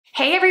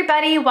Hey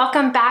everybody,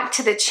 welcome back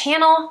to the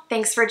channel.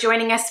 Thanks for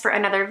joining us for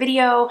another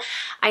video.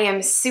 I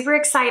am super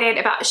excited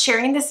about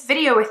sharing this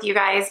video with you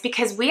guys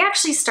because we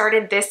actually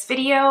started this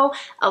video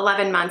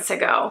 11 months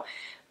ago.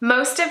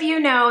 Most of you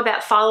know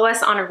that follow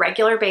us on a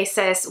regular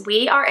basis.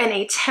 We are in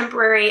a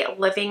temporary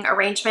living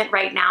arrangement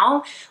right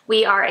now.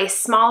 We are a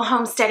small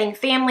homesteading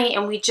family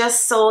and we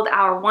just sold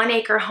our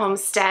 1-acre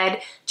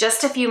homestead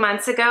just a few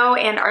months ago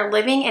and are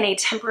living in a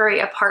temporary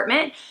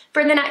apartment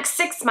for the next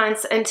 6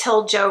 months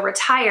until Joe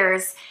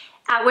retires,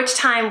 at which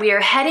time we are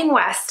heading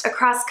west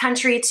across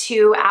country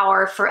to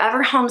our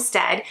forever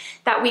homestead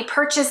that we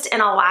purchased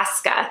in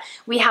Alaska.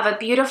 We have a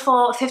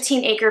beautiful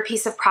 15-acre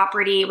piece of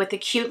property with a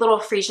cute little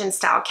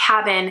Frisian-style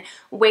cabin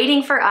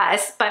waiting for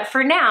us, but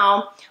for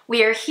now,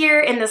 we are here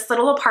in this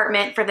little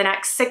apartment for the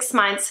next 6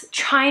 months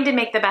trying to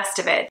make the best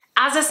of it.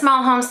 As a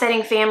small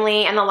homesteading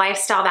family and the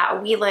lifestyle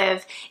that we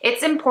live,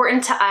 it's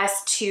important to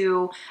us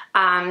to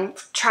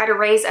try to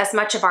raise as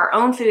much of our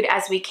own food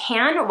as we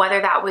can,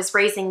 whether that was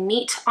raising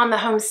meat on the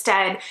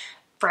homestead,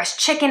 fresh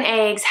chicken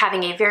eggs,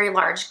 having a very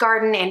large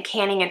garden, and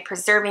canning and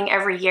preserving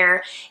every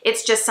year.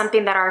 It's just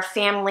something that our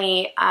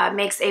family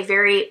makes a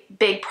very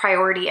big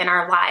priority in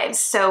our lives.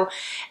 So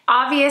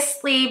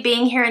obviously,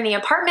 being here in the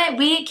apartment,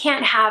 we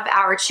can't have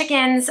our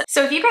chickens.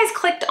 So if you guys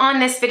clicked on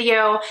this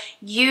video,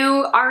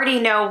 you already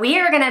know we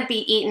are gonna be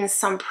eating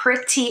some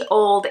pretty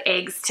old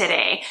eggs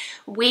today.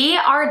 We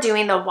are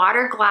doing the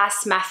water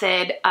glass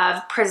method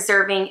of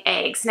preserving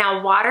eggs.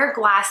 Now, water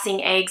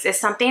glassing eggs is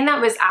something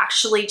that was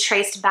actually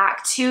traced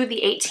back to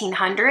the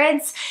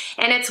 1800s,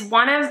 and it's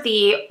one of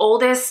the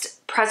oldest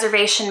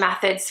preservation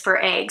methods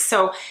for eggs.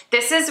 So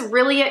this is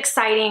really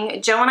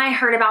exciting. Joe and I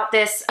heard about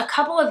this a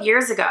couple of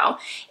years ago,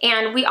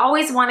 and we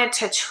always wanted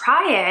to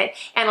try it,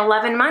 and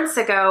 11 months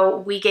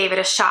ago, we gave it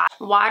a shot.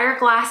 Water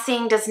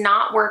glassing does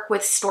not work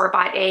with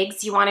store-bought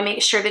eggs. You wanna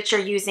make sure that you're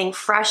using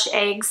fresh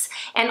eggs,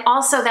 and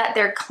also that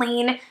they're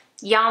clean.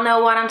 Y'all know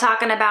what I'm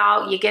talking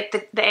about. You get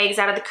the eggs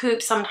out of the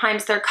coop.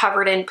 Sometimes they're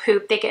covered in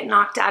poop. They get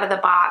knocked out of the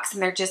box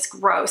and they're just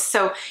gross.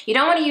 So you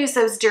don't want to use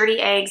those dirty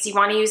eggs. You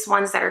want to use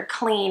ones that are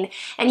clean.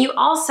 And you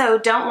also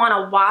don't want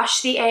to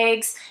wash the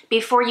eggs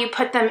before you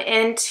put them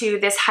into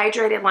this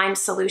hydrated lime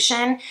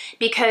solution,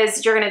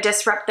 because you're going to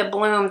disrupt the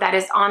bloom that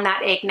is on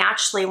that egg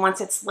naturally once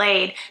it's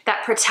laid,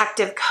 that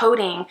protective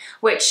coating,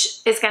 which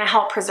is going to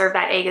help preserve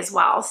that egg as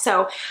well.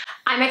 So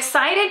I'm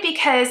excited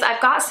because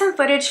I've got some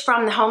footage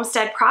from the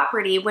homestead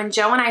property when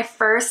Joe and I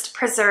first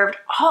preserved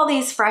all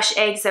these fresh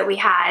eggs that we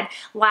had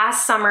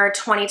last summer,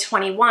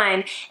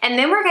 2021. And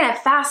then we're gonna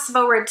fast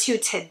forward to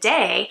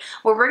today,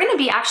 where we're gonna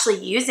be actually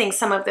using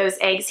some of those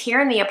eggs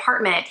here in the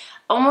apartment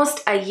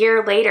almost a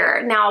year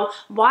later. Now,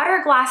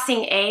 water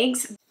glassing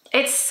eggs,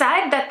 it's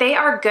said that they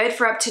are good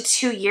for up to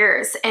 2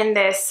 years in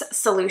this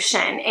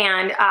solution.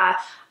 And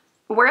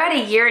we're at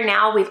a year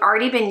now. We've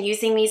already been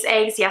using these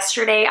eggs.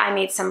 Yesterday, I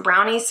made some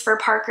brownies for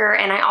Parker,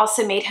 and I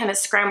also made him a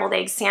scrambled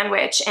egg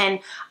sandwich, and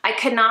I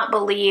could not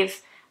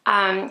believe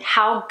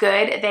how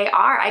good they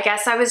are. I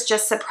guess I was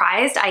just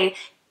surprised. I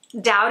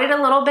doubted a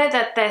little bit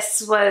that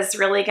this was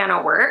really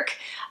gonna work,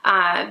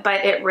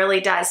 but it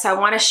really does. So I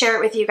wanna share it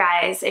with you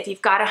guys. If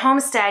you've got a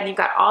homestead, you've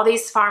got all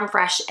these farm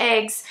fresh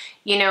eggs,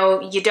 you know,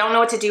 you don't know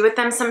what to do with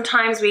them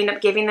sometimes. We end up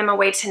giving them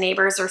away to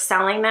neighbors or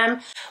selling them.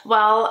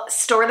 Well,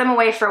 store them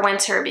away for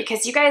winter,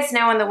 because you guys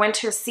know in the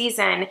winter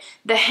season,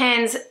 the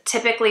hens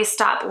typically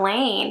stop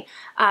laying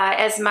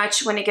as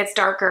much when it gets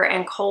darker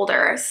and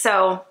colder.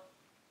 So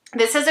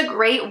this is a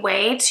great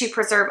way to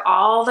preserve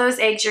all those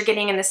eggs you're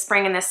getting in the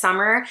spring and the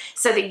summer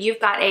so that you've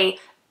got a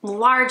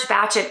large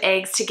batch of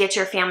eggs to get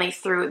your family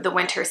through the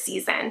winter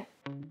season.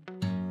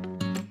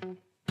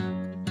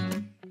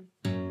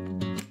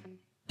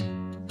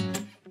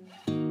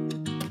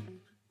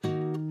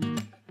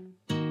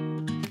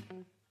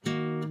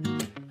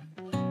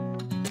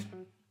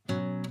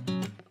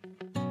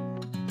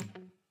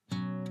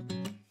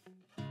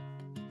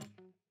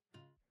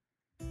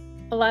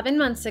 "11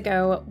 months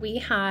ago, we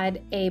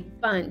had a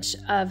bunch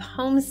of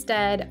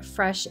homestead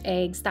fresh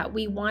eggs that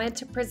we wanted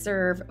to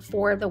preserve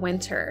for the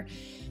winter.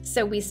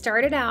 So we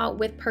started out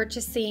with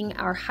purchasing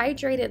our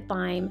hydrated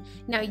lime.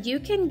 Now you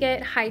can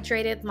get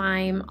hydrated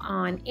lime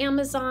on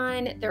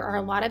Amazon. There are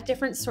a lot of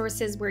different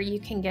sources where you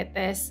can get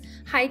this.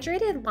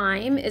 Hydrated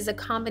lime is a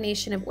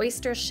combination of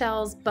oyster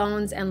shells,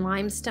 bones, and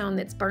limestone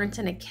that's burnt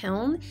in a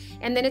kiln,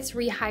 and then it's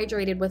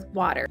rehydrated with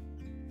water.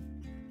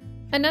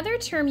 Another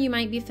term you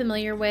might be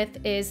familiar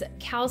with is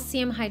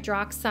calcium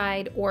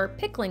hydroxide or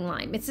pickling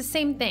lime. It's the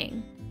same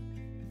thing.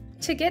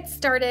 To get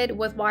started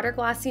with water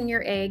glassing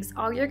your eggs,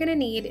 all you're gonna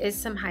need is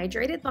some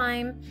hydrated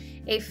lime,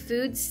 a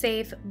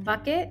food-safe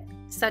bucket,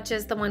 such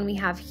as the one we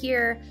have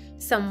here,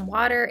 some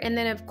water, and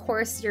then of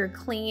course your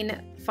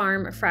clean,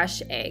 farm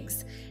fresh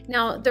eggs.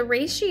 Now, the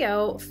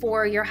ratio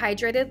for your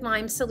hydrated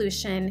lime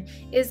solution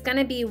is going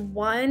to be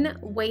 1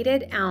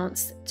 weighted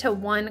ounce to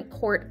 1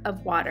 quart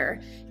of water.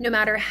 No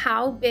matter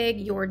how big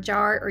your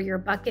jar or your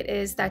bucket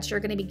is that you're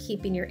going to be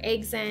keeping your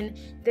eggs in,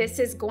 this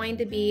is going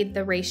to be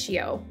the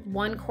ratio,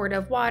 1 quart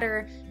of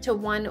water to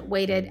 1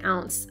 weighted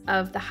ounce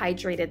of the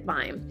hydrated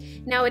lime.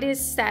 Now, it is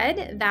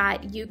said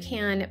that you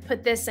can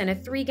put this in a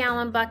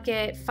 3-gallon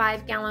bucket,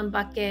 5-gallon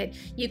bucket.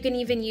 You can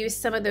even use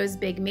some of those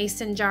big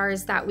mason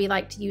jars that we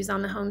like to use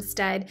on the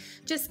homestead.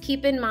 Just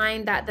keep in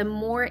mind that the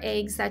more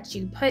eggs that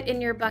you put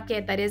in your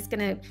bucket, that is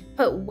going to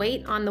put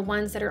weight on the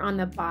ones that are on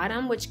the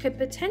bottom, which could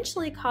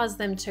potentially cause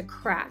them to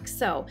crack.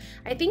 So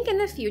I think in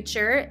the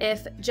future,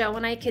 if Joe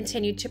and I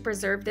continue to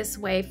preserve this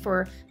way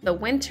for the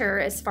winter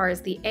as far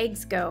as the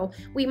eggs go,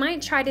 we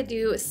might try to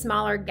do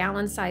smaller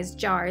gallon-sized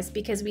jars,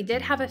 because we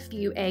did have a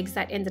few eggs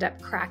that ended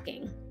up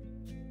cracking.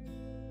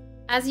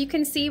 As you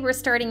can see, we're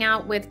starting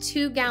out with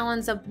 2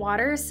 gallons of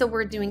water, so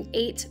we're doing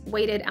 8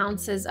 weighted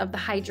ounces of the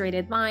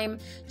hydrated lime.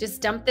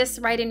 Just dump this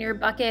right in your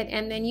bucket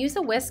and then use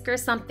a whisk or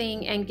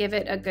something and give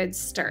it a good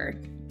stir.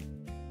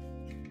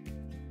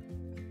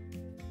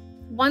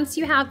 Once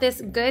you have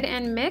this good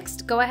and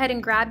mixed, go ahead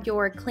and grab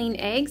your clean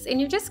eggs and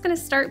you're just going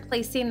to start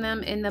placing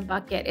them in the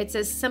bucket. It's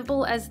as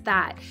simple as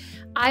that.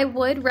 I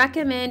would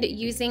recommend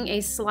using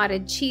a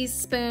slotted cheese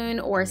spoon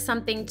or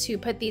something to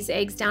put these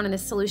eggs down in the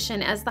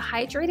solution, as the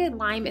hydrated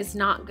lime is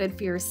not good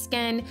for your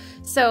skin.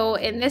 So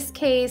in this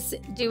case,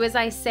 do as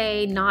I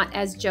say, not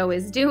as Joe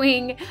is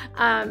doing.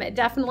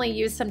 Definitely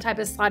use some type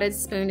of slotted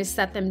spoon to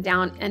set them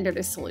down under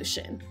the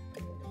solution.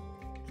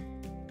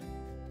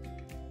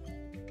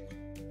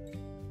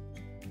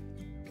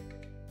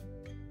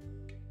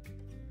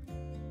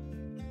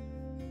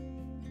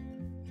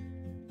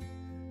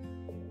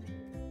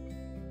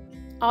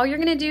 All you're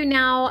gonna do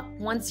now,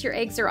 once your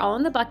eggs are all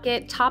in the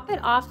bucket, top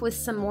it off with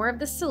some more of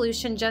the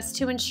solution just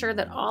to ensure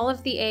that all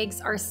of the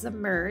eggs are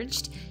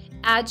submerged.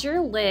 Add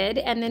your lid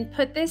and then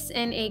put this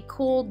in a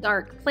cool,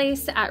 dark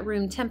place at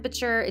room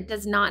temperature. It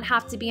does not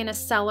have to be in a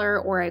cellar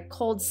or a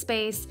cold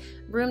space.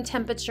 Room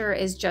temperature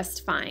is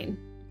just fine.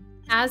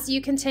 As you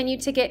continue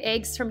to get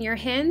eggs from your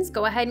hens,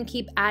 go ahead and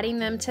keep adding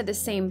them to the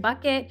same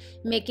bucket,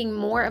 making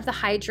more of the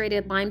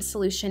hydrated lime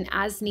solution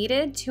as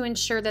needed to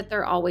ensure that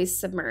they're always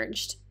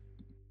submerged.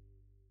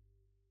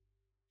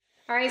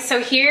 All right,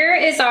 so here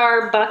is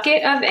our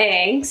bucket of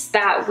eggs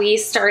that we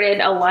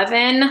started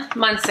 11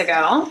 months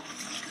ago.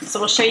 So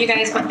we'll show you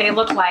guys what they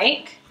look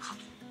like.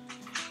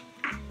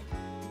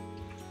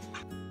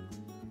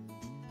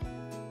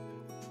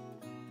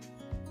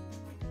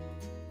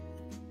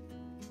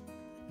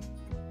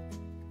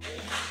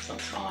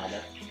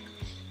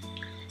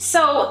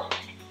 So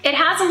it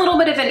has a little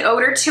bit of an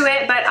odor to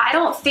it, but I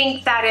don't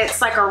think that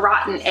it's like a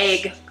rotten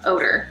egg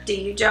odor. Do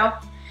you, Joe?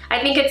 I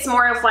think it's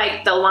more of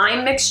like the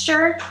lime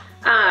mixture.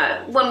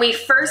 When we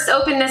first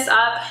opened this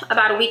up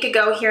about a week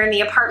ago here in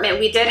the apartment,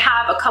 we did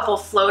have a couple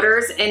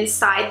floaters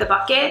inside the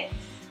bucket.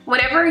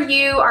 Whenever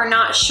you are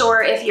not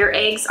sure if your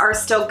eggs are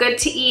still good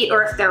to eat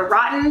or if they're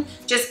rotten,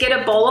 just get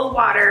a bowl of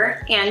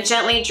water and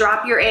gently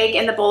drop your egg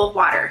in the bowl of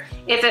water.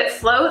 If it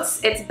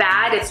floats, it's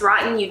bad, it's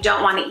rotten, you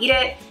don't want to eat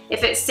it.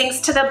 If it sinks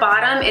to the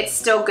bottom, it's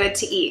still good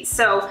to eat.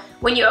 So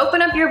when you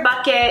open up your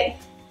bucket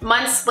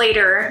months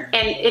later,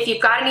 and if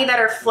you've got any that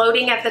are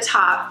floating at the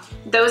top,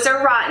 those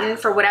are rotten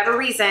for whatever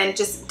reason,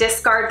 just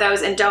discard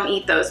those and don't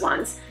eat those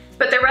ones.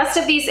 But the rest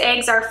of these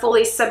eggs are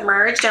fully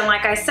submerged, and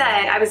like I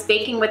said, I was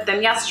baking with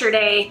them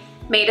yesterday,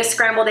 made a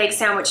scrambled egg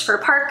sandwich for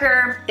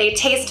Parker. They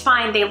taste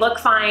fine, they look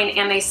fine,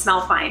 and they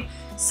smell fine.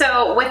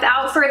 So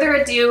without further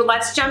ado,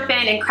 let's jump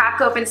in and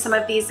crack open some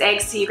of these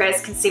eggs so you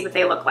guys can see what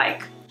they look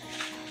like.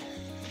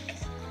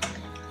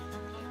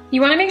 You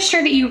want to make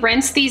sure that you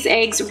rinse these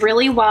eggs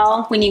really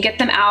well when you get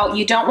them out.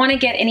 You don't want to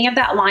get any of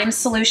that lime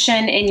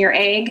solution in your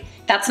egg.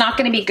 That's not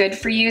going to be good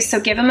for you, so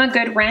give them a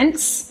good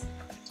rinse.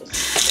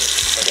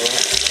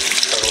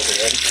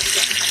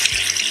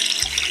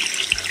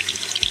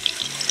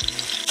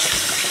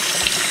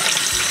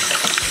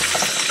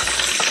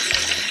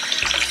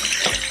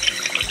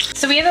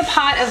 So we have a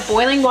pot of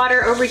boiling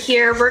water over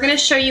here. We're going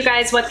to show you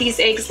guys what these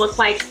eggs look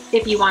like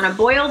if you want to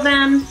boil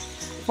them.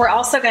 We're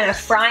also gonna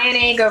fry an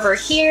egg over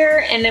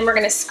here, and then we're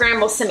gonna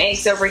scramble some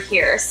eggs over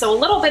here. So a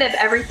little bit of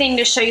everything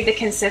to show you the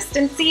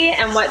consistency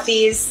and what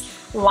these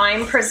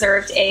lime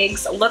preserved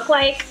eggs look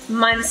like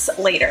months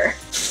later.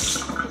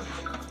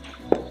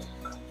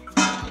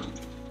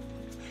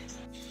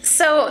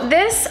 So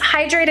this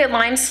hydrated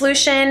lime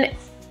solution,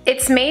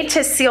 it's made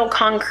to seal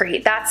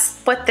concrete. That's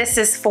what this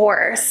is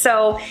for.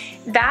 So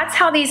that's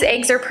how these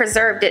eggs are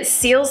preserved. It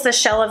seals the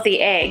shell of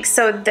the egg.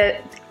 So the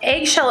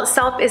eggshell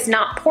itself is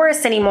not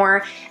porous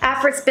anymore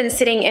after it's been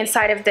sitting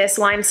inside of this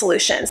lime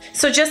solution.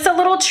 So just a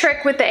little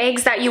trick with the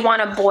eggs that you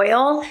want to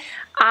boil.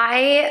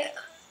 I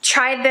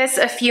tried this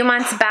a few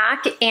months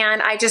back,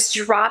 and I just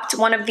dropped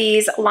one of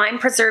these lime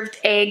preserved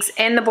eggs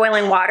in the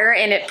boiling water,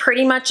 and it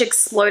pretty much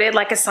exploded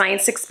like a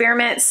science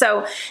experiment.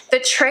 So the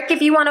trick,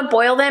 if you want to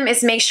boil them,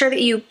 is make sure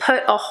that you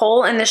put a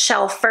hole in the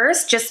shell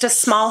first, just a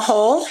small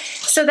hole,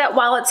 so that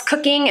while it's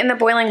cooking in the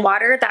boiling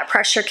water, that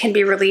pressure can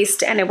be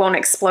released and it won't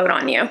explode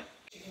on you.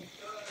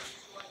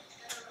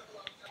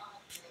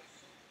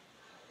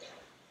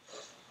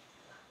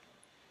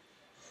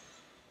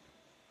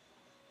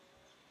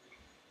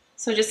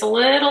 So just a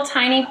little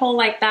tiny hole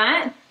like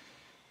that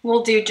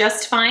will do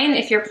just fine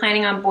if you're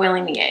planning on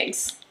boiling the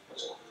eggs.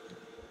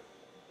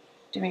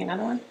 Doing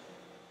another one?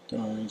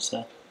 Don't think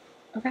so.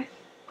 Okay.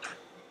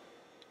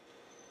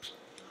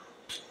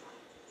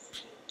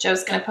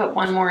 Joe's gonna put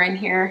one more in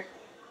here.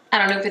 I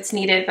don't know if it's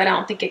needed, but I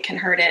don't think it can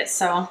hurt it,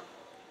 so.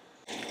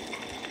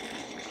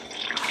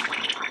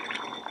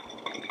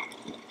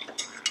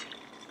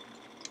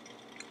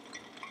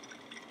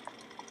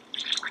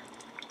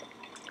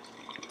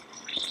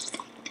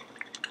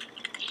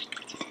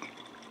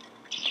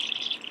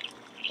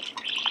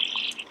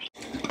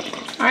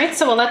 All right,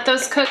 so we'll let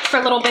those cook for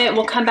a little bit.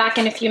 We'll come back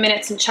in a few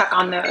minutes and check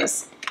on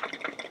those.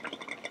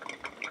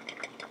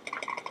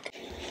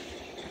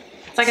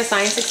 It's like a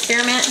science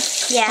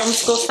experiment. Yeah.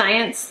 Homeschool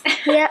science.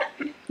 Yep,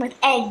 with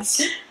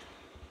eggs.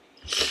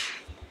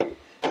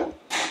 All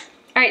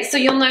right, so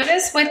you'll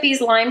notice with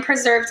these lime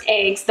preserved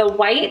eggs, the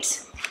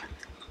white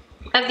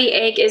of the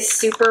egg is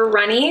super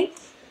runny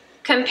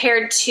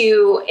compared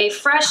to a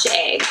fresh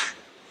egg.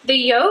 The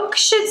yolk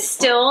should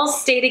still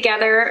stay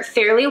together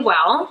fairly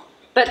well,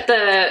 but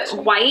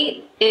the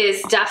white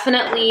is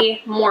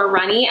definitely more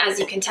runny, as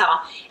you can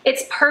tell.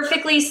 It's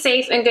perfectly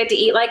safe and good to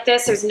eat like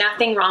this. There's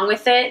nothing wrong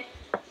with it.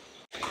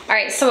 All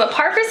right, so what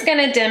Parker's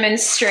gonna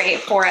demonstrate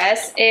for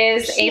us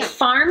is a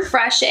farm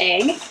fresh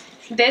egg.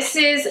 This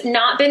is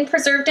not been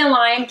preserved in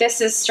lime. This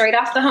is straight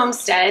off the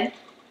homestead,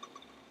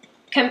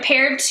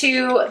 compared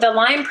to the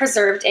lime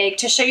preserved egg,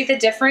 to show you the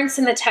difference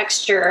in the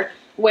texture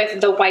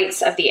with the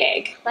whites of the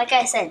egg. Like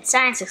I said,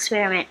 science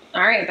experiment.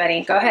 All right,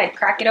 buddy, go ahead,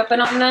 crack it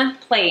open on the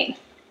plate.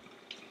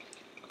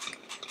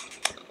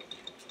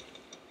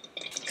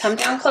 Come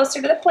down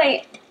closer to the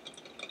plate.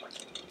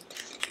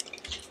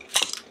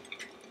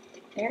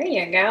 There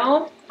you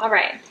go. All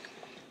right.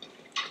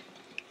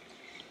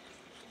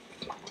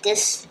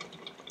 This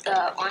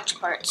orange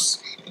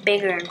part's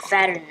bigger and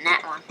fatter than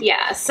that one.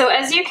 Yeah, so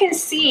as you can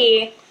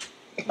see,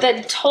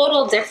 the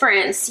total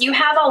difference, you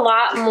have a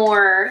lot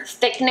more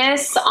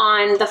thickness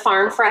on the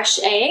farm fresh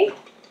egg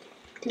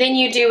than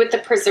you do with the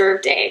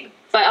preserved egg.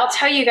 But I'll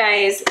tell you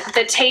guys,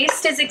 the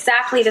taste is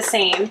exactly the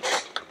same.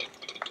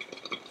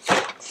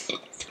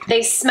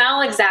 They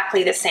smell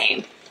exactly the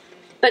same.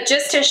 But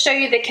just to show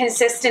you the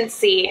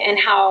consistency and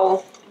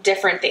how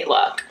different they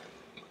look.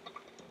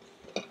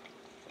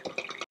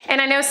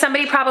 And I know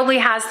somebody probably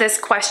has this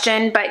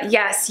question, but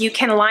yes, you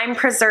can lime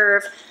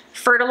preserve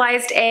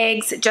fertilized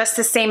eggs just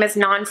the same as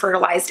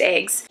non-fertilized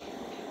eggs.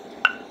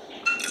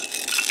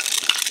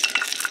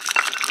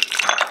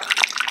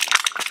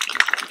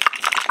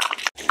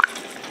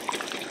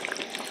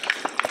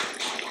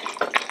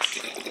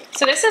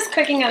 So this is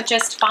cooking out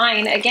just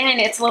fine. Again,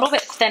 it's a little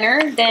bit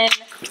thinner than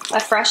a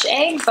fresh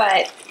egg,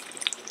 but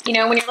you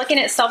know, when you're looking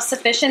at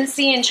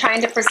self-sufficiency and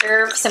trying to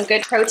preserve some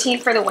good protein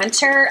for the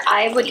winter,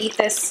 I would eat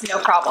this no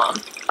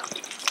problem.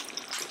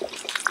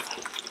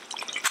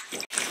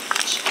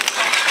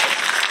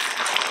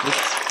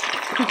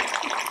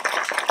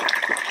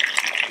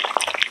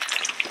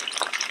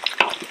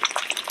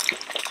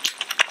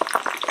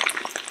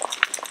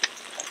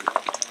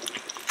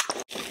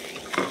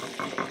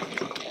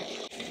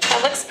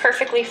 That looks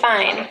perfectly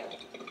fine.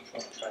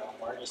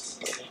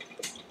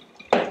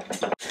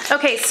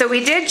 Okay, so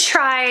we did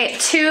try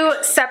 2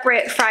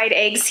 separate fried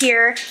eggs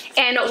here,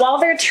 and while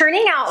they're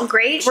turning out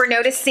great, we're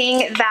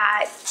noticing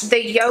that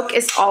the yolk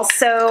is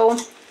also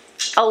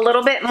a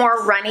little bit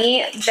more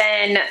runny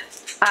than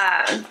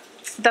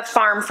the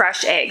farm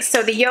fresh egg.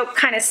 So the yolk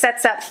kind of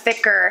sets up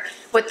thicker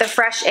with the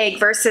fresh egg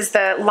versus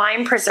the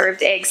lime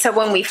preserved egg. So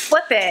when we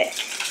flip it,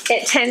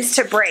 it tends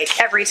to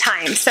break every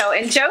time. So,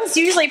 and Joe's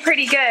usually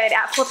pretty good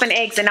at flipping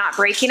eggs and not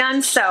breaking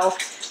them. So,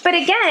 but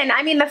again,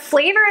 I mean, the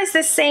flavor is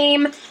the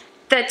same.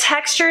 The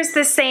texture is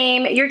the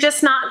same. You're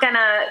just not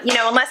gonna, you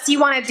know, unless you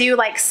wanna do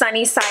like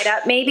sunny side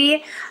up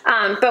maybe,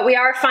 but we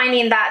are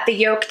finding that the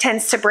yolk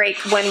tends to break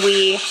when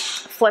we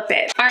flip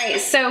it. All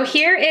right, so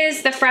here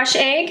is the fresh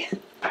egg.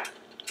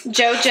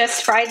 Joe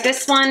just fried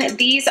this one.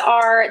 These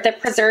are the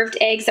preserved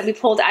eggs that we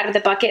pulled out of the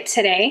bucket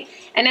today.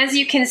 And as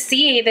you can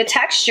see, the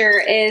texture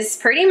is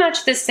pretty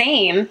much the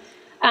same.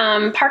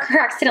 Parker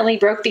accidentally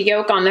broke the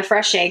yolk on the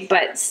fresh egg,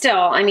 but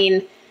still, I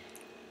mean,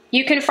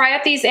 you can fry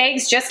up these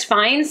eggs just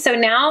fine. So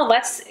now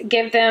let's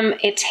give them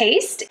a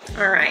taste.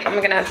 All right,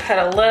 I'm gonna put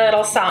a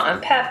little salt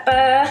and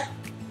pepper.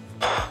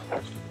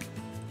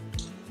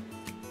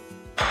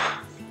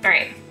 All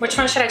right, which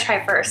one should I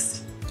try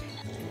first?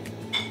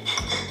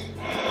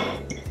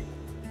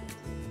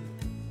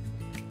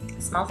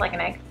 It smells like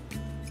an egg.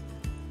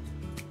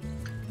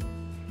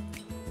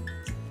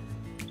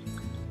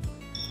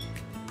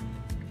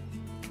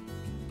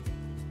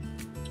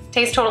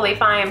 Tastes totally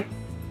fine.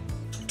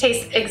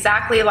 Tastes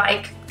exactly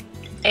like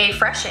a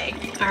fresh egg.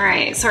 All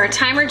right, so our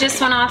timer just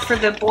went off for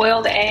the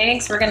boiled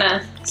eggs. We're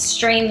gonna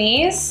strain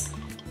these.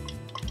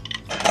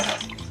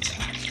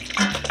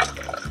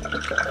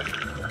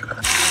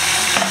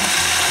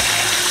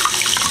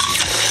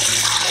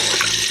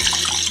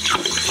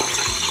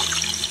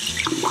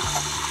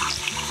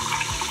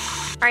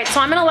 All right,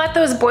 so I'm gonna let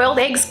those boiled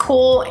eggs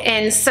cool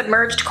in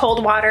submerged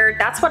cold water.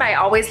 That's what I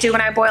always do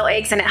when I boil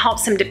eggs, and it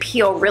helps them to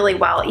peel really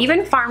well,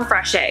 even farm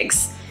fresh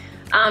eggs.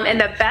 And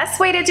the best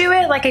way to do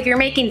it, like if you're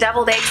making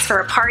deviled eggs for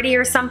a party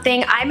or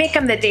something, I make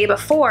them the day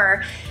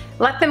before,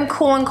 let them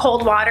cool in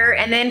cold water,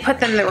 and then put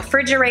them in the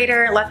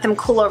refrigerator, let them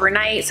cool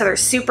overnight so they're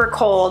super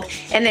cold,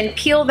 and then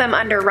peel them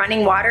under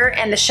running water,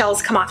 and the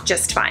shells come off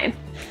just fine.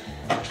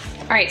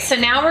 All right, so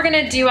now we're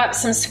gonna do up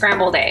some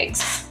scrambled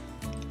eggs.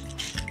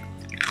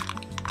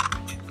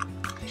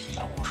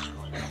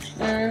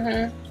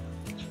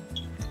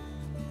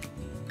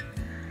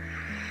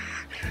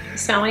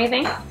 Smell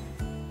anything?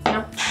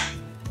 No?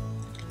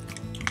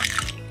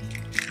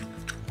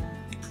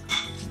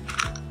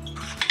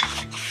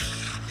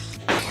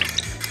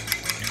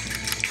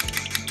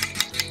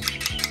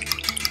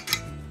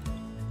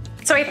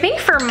 So I think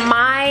for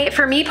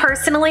me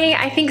personally,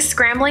 I think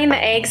scrambling the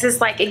eggs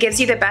is like, it gives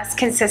you the best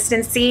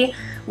consistency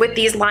with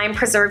these lime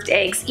preserved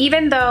eggs,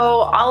 even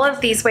though all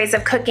of these ways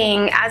of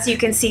cooking, as you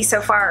can see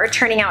so far, are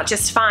turning out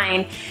just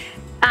fine.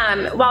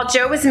 While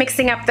Joe was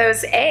mixing up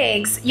those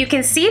eggs, you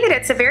can see that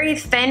it's a very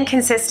thin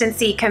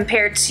consistency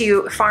compared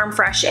to farm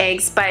fresh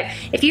eggs, but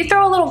if you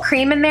throw a little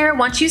cream in there,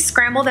 once you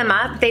scramble them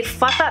up, they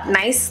fluff up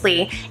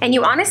nicely, and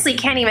you honestly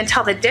can't even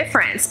tell the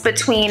difference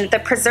between the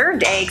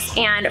preserved eggs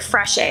and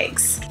fresh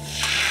eggs.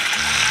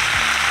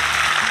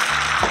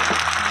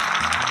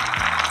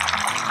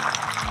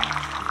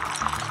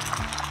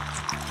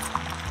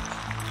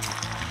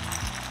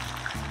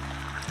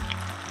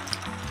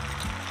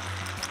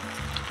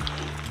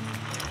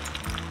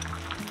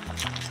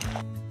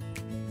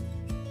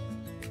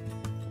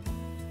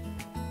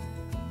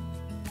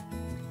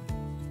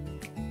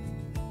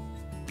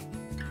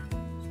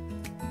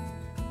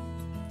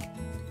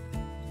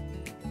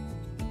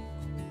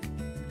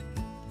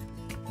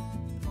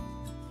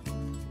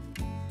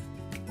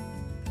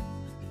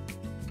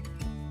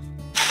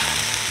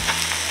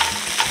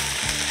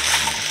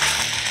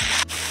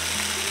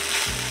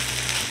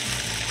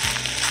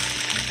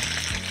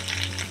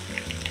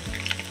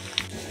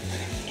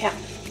 Yeah.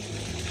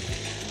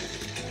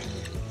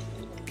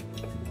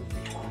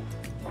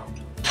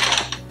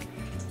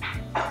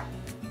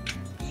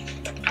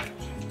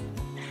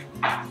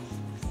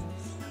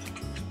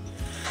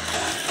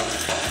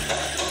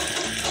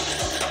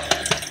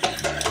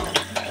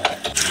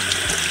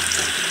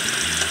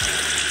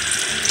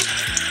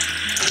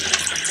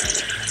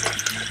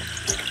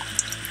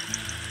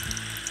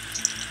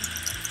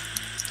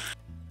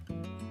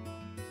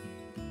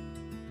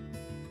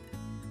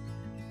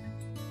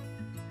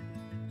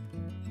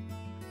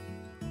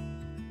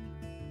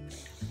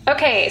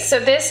 Okay, so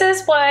this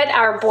is what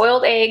our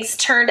boiled eggs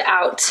turned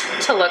out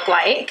to look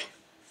like.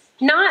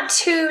 Not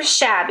too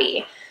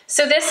shabby.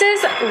 So this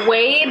is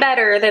way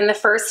better than the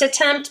first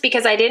attempt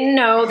because I didn't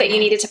know that you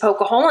needed to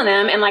poke a hole in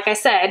them, and like I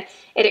said,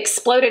 it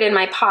exploded in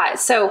my pot.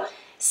 So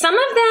some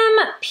of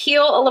them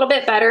peel a little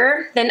bit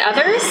better than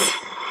others,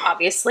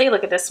 obviously.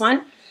 Look at this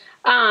one.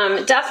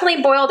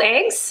 Definitely boiled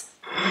eggs.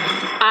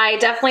 I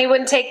definitely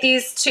wouldn't take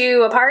these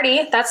to a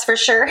party, that's for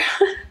sure.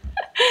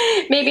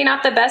 Maybe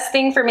not the best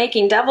thing for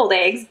making deviled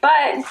eggs,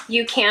 but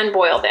you can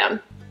boil them.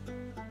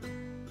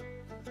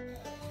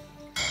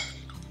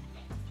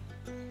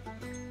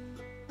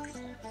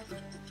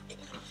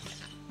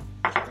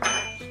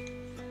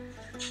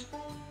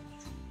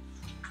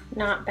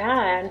 Not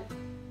bad.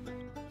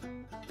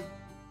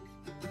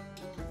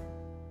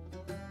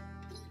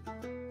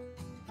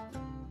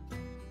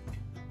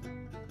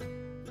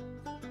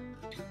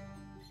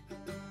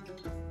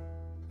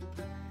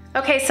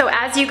 Okay, so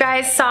as you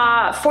guys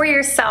saw for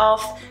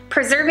yourself,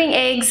 preserving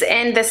eggs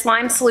in this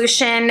lime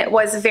solution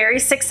was very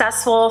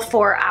successful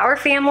for our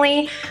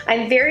family.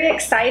 I'm very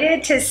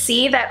excited to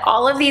see that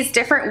all of these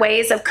different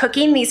ways of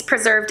cooking these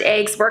preserved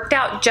eggs worked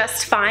out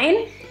just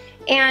fine.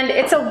 And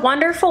it's a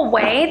wonderful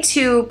way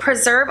to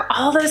preserve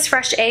all those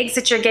fresh eggs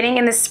that you're getting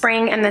in the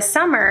spring and the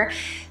summer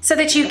so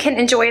that you can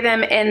enjoy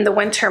them in the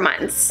winter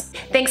months.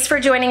 Thanks for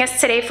joining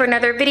us today for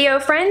another video,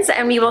 friends,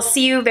 and we will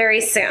see you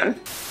very soon.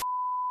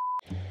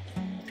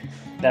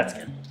 That's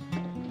good.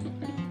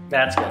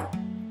 That's good.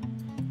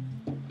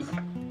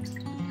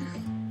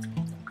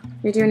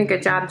 You're doing a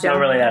good job, Joe. No,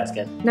 really, that's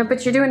good. No,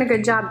 but you're doing a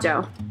good job,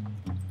 Joe.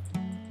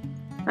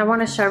 I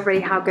want to show everybody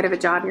how good of a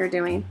job you're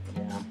doing.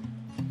 Yeah.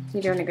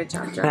 You're doing a good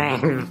job, Joe.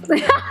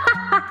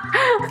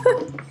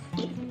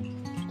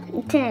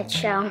 It's in its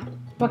shell.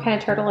 What kind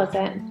of turtle is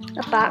it?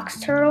 A box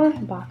turtle. A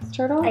box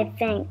turtle? I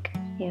think.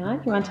 Yeah,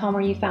 you want to tell them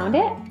where you found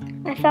it?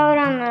 I found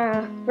it on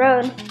the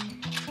road.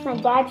 My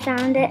dad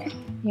found it.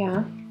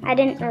 Yeah. I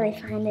didn't really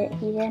find it,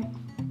 he did.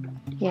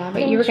 Yeah,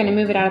 but you were going to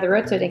move it out of the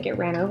road so it didn't get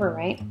ran over,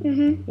 right?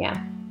 Mm-hmm.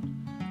 Yeah.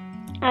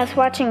 I was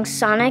watching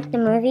Sonic the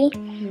movie,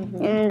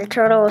 and the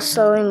turtle was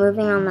slowly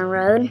moving on the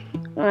road,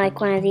 like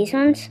one of these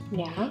ones.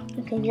 Yeah.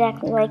 Looks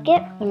exactly like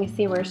it. Let me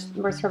see, where's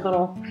her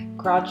little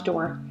garage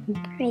door?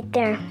 Right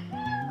there.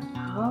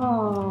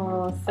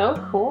 Oh, so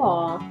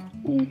cool.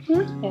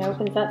 Mm-hmm. It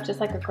opens up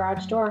just like a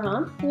garage door,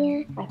 huh?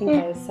 Yeah. I think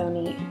that is so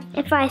neat.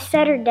 If I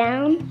set her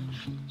down,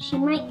 she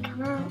might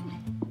come out,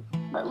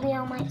 but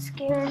Leo might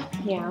scare her.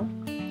 Yeah.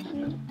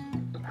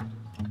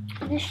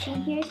 If she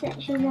hears that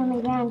she's on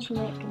the ground, she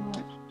might come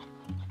out.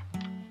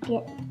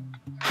 Get.